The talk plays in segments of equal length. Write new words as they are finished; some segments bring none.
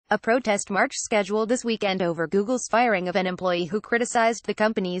A protest march scheduled this weekend over Google's firing of an employee who criticized the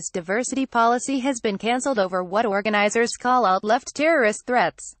company's diversity policy has been canceled over what organizers call alt-left terrorist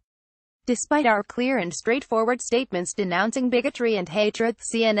threats. Despite our clear and straightforward statements denouncing bigotry and hatred,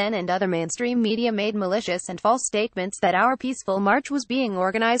 CNN and other mainstream media made malicious and false statements that our peaceful march was being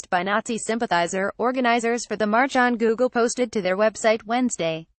organized by Nazi sympathizer. Organizers for the march on Google posted to their website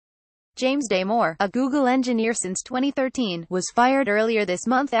Wednesday. James Damore, a Google engineer since 2013, was fired earlier this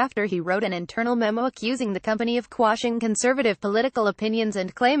month after he wrote an internal memo accusing the company of quashing conservative political opinions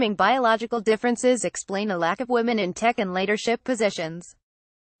and claiming biological differences explain a lack of women in tech and leadership positions.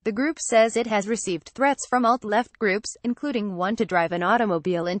 The group says it has received threats from alt-left groups, including one to drive an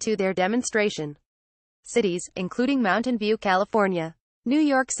automobile into their demonstration. Cities, including Mountain View, California, New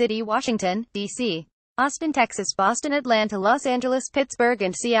York City, Washington, D.C., Austin, Texas, Boston, Atlanta, Los Angeles, Pittsburgh,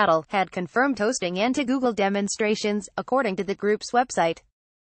 and Seattle, had confirmed hosting anti-Google demonstrations, according to the group's website.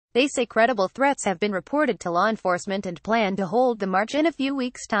 They say credible threats have been reported to law enforcement and plan to hold the march in a few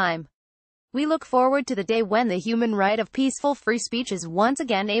weeks' time. We look forward to the day when the human right of peaceful free speech is once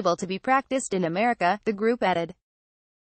again able to be practiced in America, the group added.